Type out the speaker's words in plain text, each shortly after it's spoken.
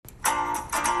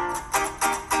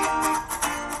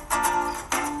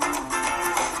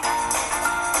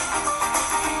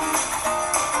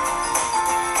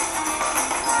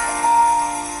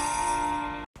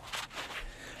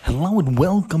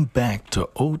Welcome back to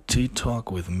OT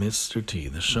Talk with Mr. T,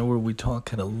 the show where we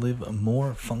talk how to live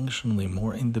more functionally,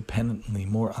 more independently,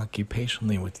 more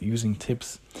occupationally with using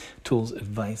tips, tools,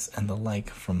 advice, and the like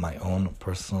from my own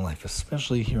personal life,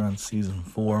 especially here on Season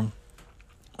 4,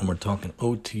 and we're talking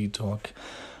OT Talk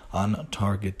on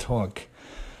Target Talk,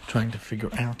 trying to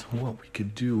figure out what we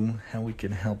could do, how we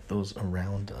can help those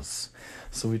around us.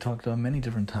 So we talked about many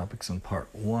different topics in part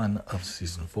 1 of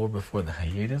Season 4 before the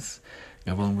hiatus.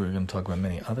 And we're going to talk about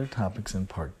many other topics in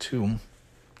part 2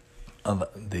 of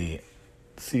the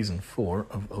Season 4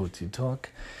 of OT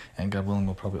Talk. And God willing,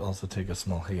 we'll probably also take a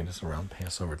small hiatus around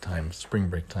Passover time, spring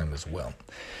break time as well.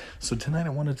 So tonight I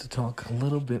wanted to talk a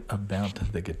little bit about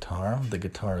the guitar. The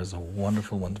guitar is a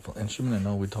wonderful, wonderful instrument. I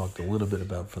know we talked a little bit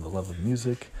about for the love of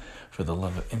music, for the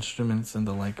love of instruments and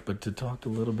the like, but to talk a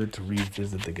little bit, to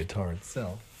revisit the guitar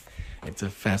itself. It's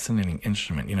a fascinating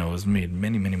instrument. You know, it was made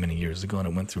many, many, many years ago, and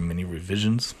it went through many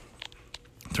revisions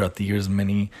throughout the years,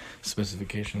 many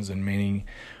specifications and many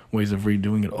ways of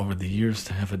redoing it over the years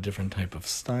to have a different type of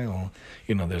style.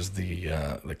 You know, there's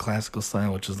the classical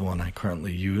style, which is the one I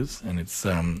currently use, and it's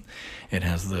it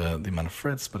has the amount of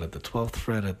frets, but at the 12th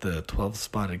fret, at the 12th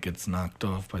spot, it gets knocked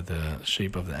off by the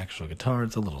shape of the actual guitar.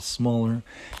 It's a little smaller.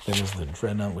 Then there's the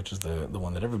dreadnought, which is the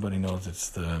one that everybody knows. It's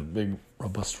the big,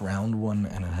 robust, round one,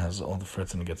 and it has all the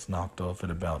frets, and it gets knocked off at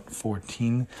about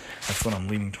 14. That's what I'm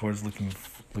leaning towards,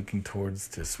 looking towards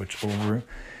to switch over.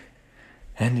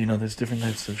 And, you know, there's different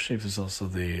types of shapes. There's also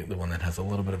the one that has a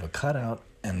little bit of a cutout,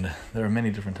 and there are many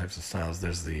different types of styles.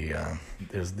 There's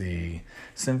the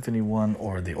symphony one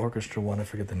or the orchestra one. I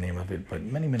forget the name of it, but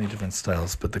many, many different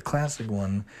styles. But the classic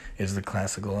one is the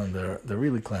classical, and the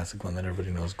really classic one that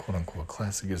everybody knows, quote-unquote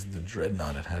classic, is the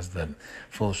dreadnought. It has that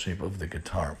full shape of the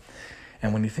guitar.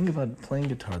 And when you think about playing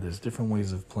guitar, there's different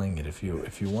ways of playing it. If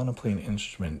you want to play an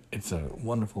instrument, it's a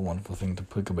wonderful, wonderful thing to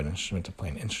pick up an instrument, to play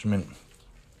an instrument.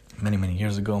 Many, many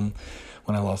years ago,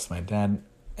 when I lost my dad,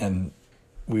 and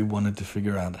we wanted to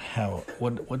figure out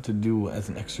what to do as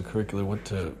an extracurricular, what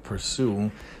to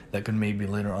pursue that could maybe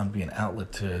later on be an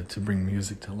outlet to bring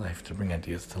music to life, to bring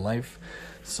ideas to life.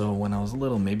 So when I was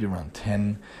little, maybe around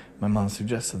 10, my mom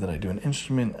suggested that I do an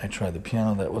instrument. I tried the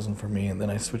piano, that wasn't for me, and then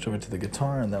I switched over to the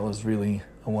guitar, and that was really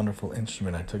a wonderful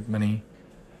instrument. I took many,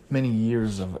 many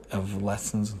years of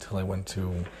lessons until I went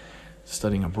to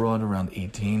studying abroad around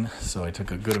 18, so I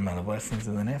took a good amount of lessons,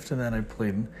 and then after that I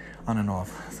played on and off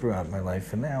throughout my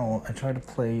life, and now I try to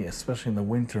play, especially in the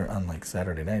winter, on like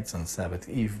Saturday nights, on Sabbath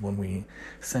Eve, when we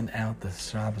send out the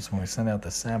Shabbos, when we send out the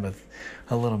Sabbath,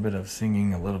 a little bit of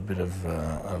singing, a little bit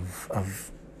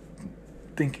of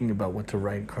thinking about what to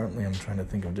write. Currently I'm trying to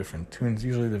think of different tunes.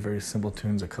 Usually they're very simple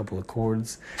tunes, a couple of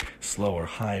chords, slow or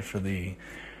high for the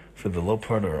low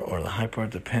part or the high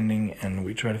part, depending, and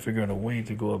we try to figure out a way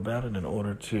to go about it in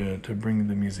order to bring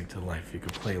the music to life. You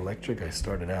could play electric. I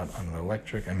started out on an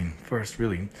electric. First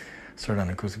really started on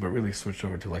acoustic, but really switched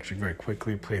over to electric very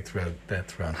quickly, played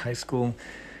throughout high school.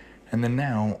 And then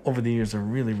now, over the years, I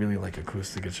really, really like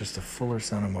acoustic. It's just a fuller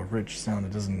sound, a more rich sound.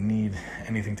 It doesn't need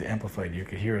anything to amplify it. You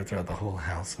could hear it throughout the whole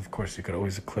house. Of course, you could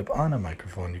always clip on a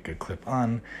microphone. You could clip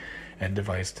on a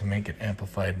device to make it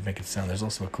amplified, make it sound. There's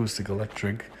also acoustic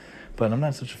electric, but I'm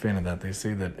not such a fan of that. They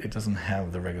say that it doesn't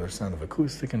have the regular sound of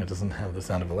acoustic, and it doesn't have the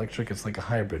sound of electric. It's like a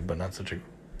hybrid, but not such a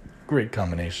great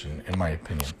combination, in my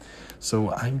opinion. So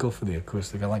I go for the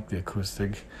acoustic. I like the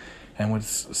acoustic. And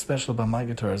what's special about my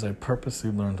guitar is I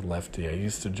purposely learned lefty. I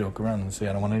used to joke around and say,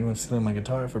 I don't want anyone stealing my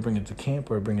guitar if I bring it to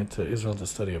camp or I bring it to Israel to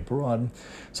study abroad.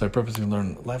 So I purposely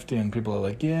learned lefty, and people are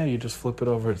like, yeah, you just flip it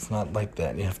over. It's not like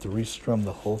that. You have to restrum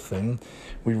the whole thing.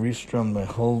 We restrummed my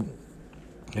whole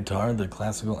guitar, the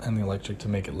classical and the electric, to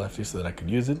make it lefty so that I could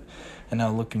use it. And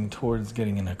now looking towards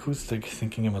getting an acoustic,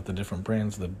 thinking about the different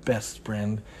brands, the best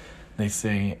brand they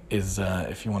say is,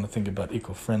 if you want to think about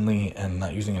eco-friendly and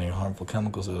not using any harmful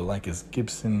chemicals or the like, is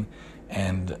Gibson,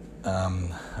 and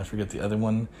I forget the other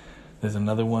one. There's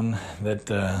another one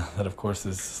that of course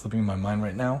is slipping my mind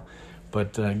right now,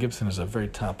 but Gibson is a very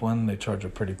top one. They charge a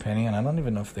pretty penny, and I don't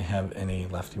even know if they have any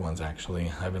lefty ones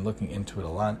actually. I've been looking into it a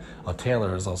lot.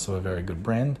 Taylor is also a very good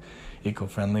brand,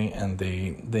 eco-friendly, and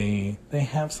they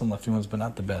have some lefty ones, but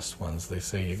not the best ones. They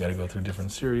say you got to go through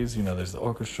different series. You know, there's the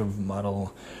orchestra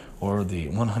model or the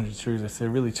 100 series. They say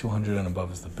really 200 and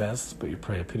above is the best, but you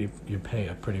pay a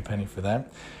pretty penny for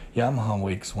that. Yamaha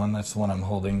Wakes one, that's the one I'm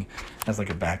holding as like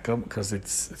a backup, because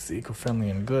it's eco-friendly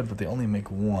and good, but they only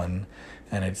make one,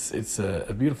 and it's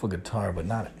a beautiful guitar, but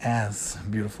not as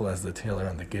beautiful as the Taylor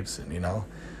and the Gibson, you know.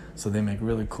 So they make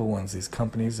really cool ones, these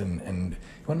companies, and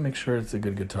you want to make sure it's a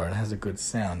good guitar. It has a good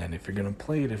sound, and if you're going to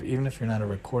play it, even if you're not a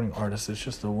recording artist, it's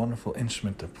just a wonderful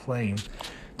instrument to play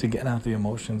to get out the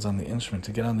emotions on the instrument,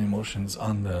 to get out the emotions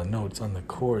on the notes, on the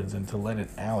chords, and to let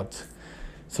it out.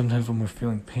 Sometimes when we're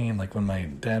feeling pain, like when my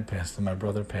dad passed and my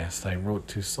brother passed, I wrote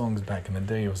 2 songs back in the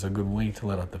day. It was a good way to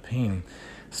let out the pain,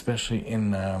 especially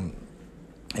in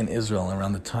Israel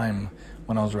around the time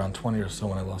when I was around 20 or so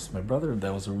when I lost my brother.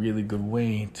 That was a really good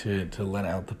way to let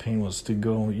out the pain, was to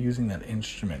go using that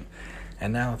instrument.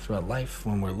 And now throughout life,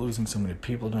 when we're losing so many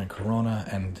people during Corona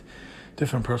and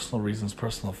different personal reasons,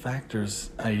 personal factors,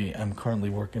 I am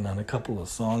currently working on a couple of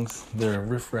songs. They're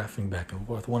riff-raffing back and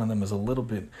forth. One of them is a little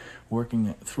bit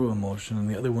working through emotion, and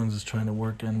the other one is trying to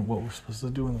work on what we're supposed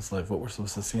to do in this life, what we're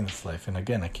supposed to see in this life. And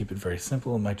again, I keep it very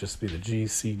simple. It might just be the G,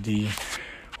 C, D,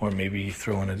 or maybe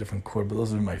throw in a different chord, but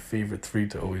those are my favorite 3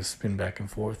 to always spin back and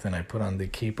forth. And I put on the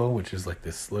capo, which is like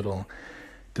this little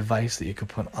device that you could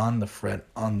put on the fret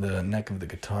on the neck of the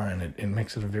guitar, and it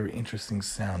makes it a very interesting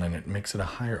sound, and it makes it a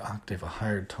higher octave, a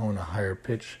higher tone, a higher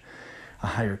pitch, a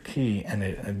higher key, and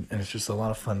it's just a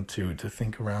lot of fun to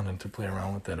think around and to play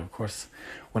around with that. Of course,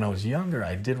 when I was younger,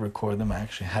 I did record them. I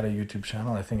actually had a YouTube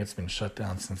channel. I think it's been shut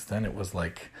down since then. It was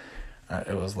like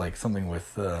something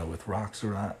with rocks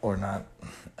or not.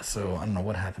 So I don't know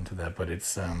what happened to that, but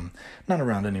it's not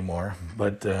around anymore.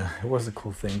 But it was a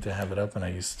cool thing to have it up, and I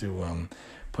used to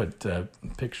put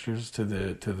pictures to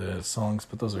the songs,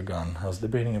 but those are gone. I was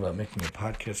debating about making a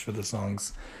podcast for the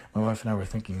songs. My wife and I were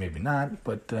thinking maybe not,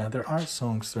 but there are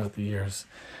songs throughout the years,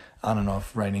 on and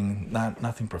off, writing,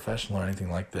 nothing professional or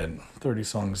anything like that. 30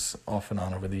 songs off and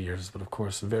on over the years, but of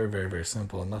course very, very, very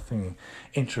simple. Nothing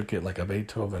intricate like a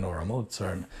Beethoven or a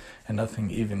Mozart, and nothing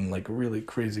even like really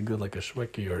crazy good like a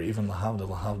Schwecke or even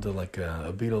Lahavda like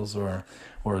a Beatles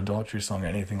or a Daughtry song or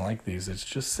anything like these. It's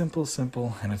just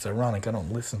simple, and it's ironic. I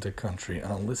don't listen to country, I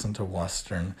don't listen to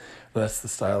Western, but that's the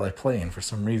style I play in for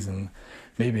some reason.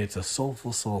 Maybe it's a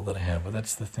soulful soul that I have, but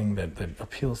that's the thing that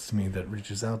appeals to me, that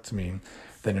reaches out to me,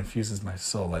 that infuses my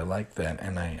soul. I like that,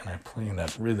 and I play in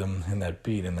that rhythm, in that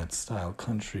beat, in that style.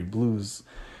 Country, blues,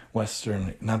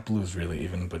 Western, not blues really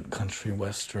even, but country,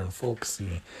 Western,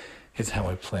 folksy is how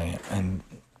I play. And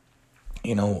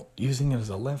you know, using it as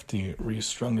a lefty,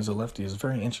 restrung as a lefty, is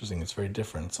very interesting. It's very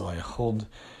different. So I hold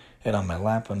it on my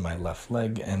lap on my left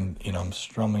leg, and you know, I'm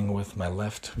strumming with my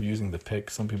left using the pick.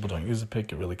 Some people don't use a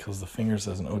pick. It really kills the fingers.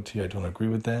 As an OT, I don't agree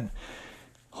with that.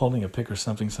 Holding a pick or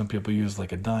something, some people use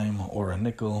like a dime or a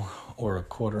nickel or a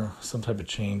quarter, some type of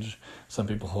change. Some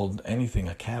people hold anything,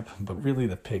 a cap, but really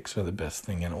the picks are the best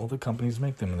thing, and all the companies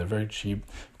make them, and they're very cheap.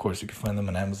 Of course, you can find them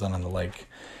on Amazon and the like.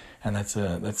 And that's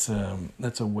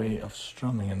a way of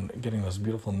strumming and getting those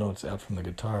beautiful notes out from the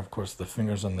guitar. Of course, the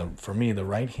fingers for me, the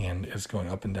right hand is going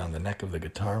up and down the neck of the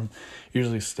guitar,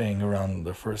 usually staying around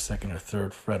the first, second, or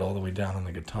third fret all the way down on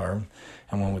the guitar.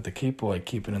 And when with the capo, I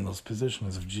keep it in those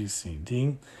positions of G, C,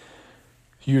 D.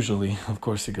 Usually, of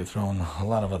course, you could throw in a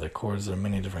lot of other chords. There are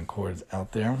many different chords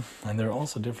out there, and there are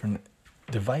also different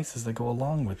devices that go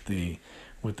along with the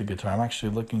guitar. I'm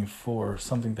actually looking for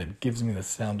something that gives me the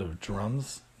sound of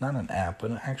drums. Not an app,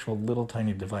 but an actual little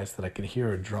tiny device that I could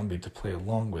hear a drum beat to play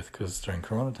along with, because during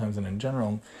Corona times and in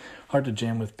general, hard to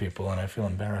jam with people, and I feel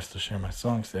embarrassed to share my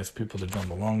songs to ask people to drum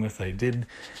along with. I did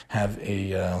have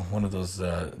a one of those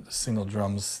single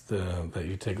drums that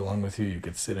you take along with you. You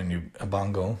could sit in a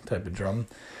bongo type of drum.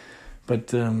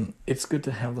 But it's good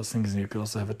to have those things, and you could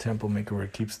also have a tempo maker where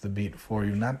it keeps the beat for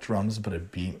you. Not drums, but a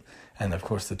beat. And of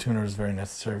course, the tuner is very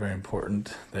necessary, very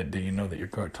important, that you know that your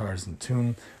guitar is in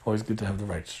tune. Always good to have the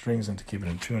right strings and to keep it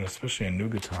in tune, especially a new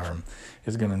guitar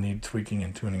is going to need tweaking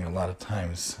and tuning a lot of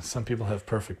times. Some people have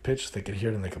perfect pitch. They could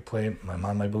hear it and they could play it. My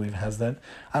mom, I believe, has that.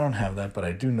 I don't have that, but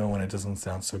I do know when it doesn't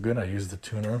sound so good. I use the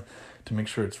tuner to make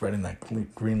sure it's right in that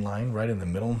green line, right in the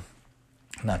middle.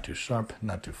 Not too sharp,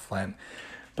 not too flat.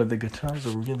 But the guitar is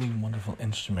a really wonderful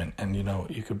instrument, and you know,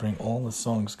 you could bring all the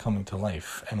songs coming to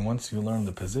life. And once you learn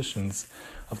the positions,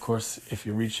 of course, if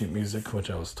you read sheet music,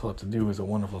 which I was taught to do, is a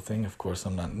wonderful thing. Of course,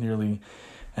 I'm not nearly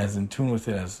as in tune with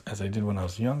it as I did when I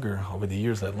was younger. Over the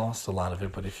years, I lost a lot of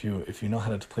it. But if you know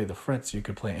how to play the frets, you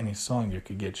could play any song. You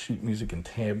could get sheet music and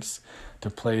tabs to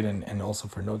play it, and also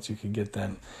for notes, you could get that.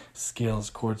 Scales,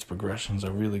 chords, progressions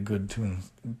are really good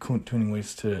tuning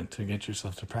ways to get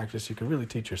yourself to practice. You could really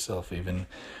teach yourself even.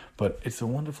 But it's a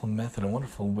wonderful method, a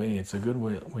wonderful way. It's a good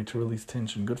way to release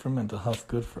tension, good for mental health,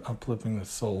 good for uplifting the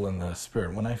soul and the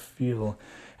spirit. When I feel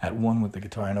at one with the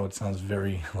guitar, I know it sounds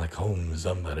very like home,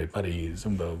 somebody, buddy,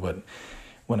 zumba, but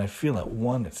when I feel at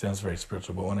one, it sounds very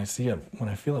spiritual. But when I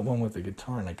feel at one with the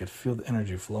guitar and I could feel the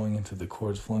energy flowing into the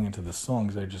chords, flowing into the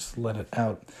songs, I just let it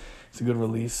out. It's a good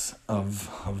release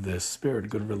of the spirit,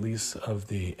 good release of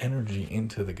the energy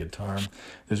into the guitar.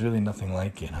 There's really nothing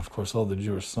like it. Of course, all the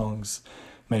Jewish songs,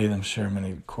 Many of them share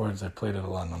many chords. I played it a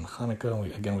lot on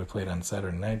Hanukkah. We played on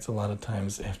Saturday nights a lot of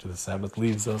times after the Sabbath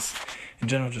leaves us. In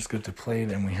general, just good to play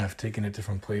it, and we have taken it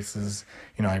different places.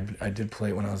 I did play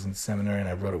it when I was in seminary, and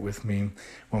I brought it with me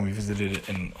when we visited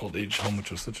an old age home,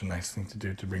 which was such a nice thing to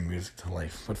do, to bring music to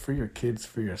life. But for your kids,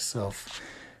 for yourself,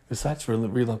 besides for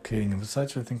relocating and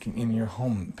besides for thinking in your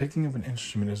home, picking up an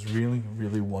instrument is really,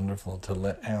 really wonderful to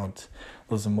let out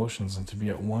those emotions and to be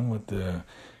at one with the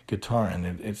guitar. And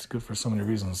it's good for so many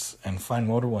reasons. And fine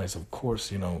motor-wise, of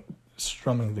course,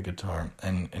 strumming the guitar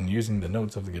and using the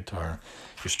notes of the guitar,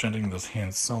 you're strengthening those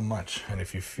hands so much. And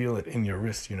if you feel it in your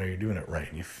wrist, you're doing it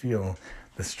right. You feel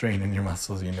the strain in your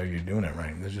muscles, you're doing it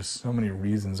right. There's just so many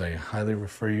reasons. I highly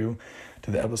refer you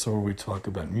to the episode where we talk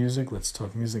about music. Let's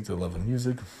talk music, the love of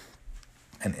music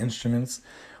and instruments.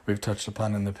 We've touched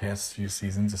upon in the past few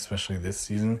seasons, especially this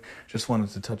season. Just wanted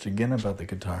to touch again about the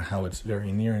guitar, how it's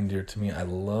very near and dear to me. I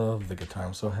love the guitar.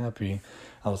 I'm so happy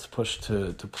I was pushed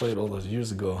to play it all those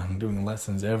years ago. I'm doing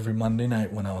lessons every Monday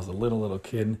night when I was a little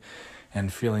kid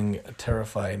and feeling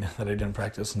terrified that I didn't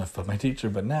practice enough with my teacher.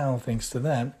 But now, thanks to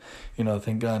that,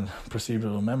 thank God,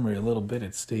 perceivable memory a little bit,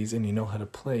 it stays in. You know how to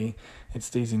play. It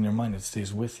stays in your mind. It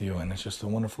stays with you. And it's just a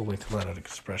wonderful way to let out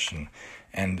expression.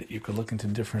 And you could look into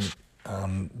different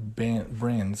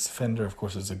brands. Fender, of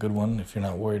course, is a good one if you're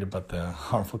not worried about the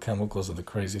harmful chemicals or the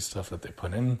crazy stuff that they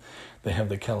put in. They have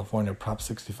the California Prop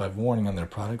 65 warning on their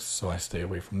products, so I stay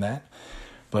away from that.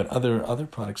 But other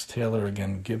products, Taylor,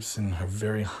 again, Gibson, are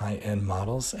very high-end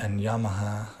models, and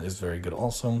Yamaha is very good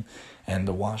also. And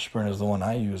the Washburn is the one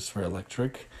I use for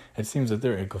electric. It seems that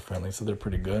they're eco-friendly, so they're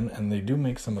pretty good. And they do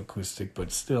make some acoustic,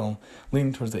 but still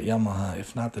lean towards that Yamaha,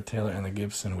 if not the Taylor and the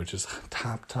Gibson, which is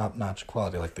top-notch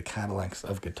quality, like the Cadillacs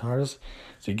of guitars.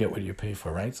 So you get what you pay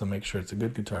for, right? So make sure it's a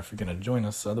good guitar if you're going to join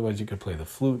us. Otherwise, you could play the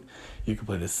flute. You could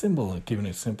play the cymbal. Keeping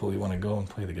it simple, you want to go and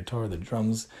play the guitar, the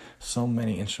drums. So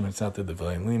many instruments out there, the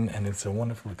violin, and it's a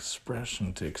wonderful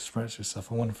expression to express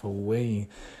yourself, a wonderful way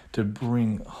to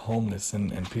bring homeness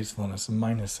and peacefulness and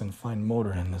mindness and fine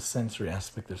motor and the sensory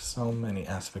aspect. There's so many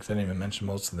aspects. I didn't even mention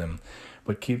most of them,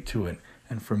 but keep to it.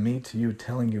 And for me to you,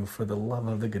 telling you for the love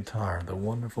of the guitar, the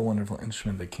wonderful, wonderful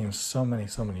instrument that came so many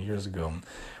years ago.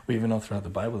 We even know throughout the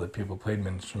Bible that people played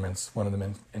instruments. One of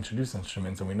them introduced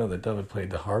instruments, and we know that David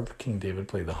played the harp. King David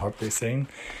played the harp, they say.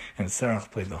 And Sarah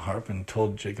played the harp and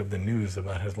told Jacob the news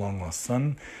about his long-lost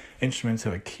son. Instruments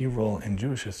have a key role in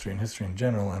Jewish history and history in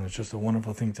general, and it's just a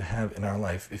wonderful thing to have in our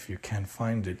life if you can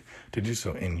find it, to do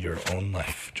so in your own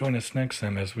life. Join us next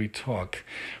time as we talk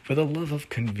for the love of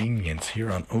convenience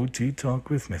here on OT Talk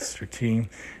with Mr. T,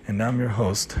 and I'm your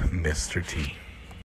host, Mr. T.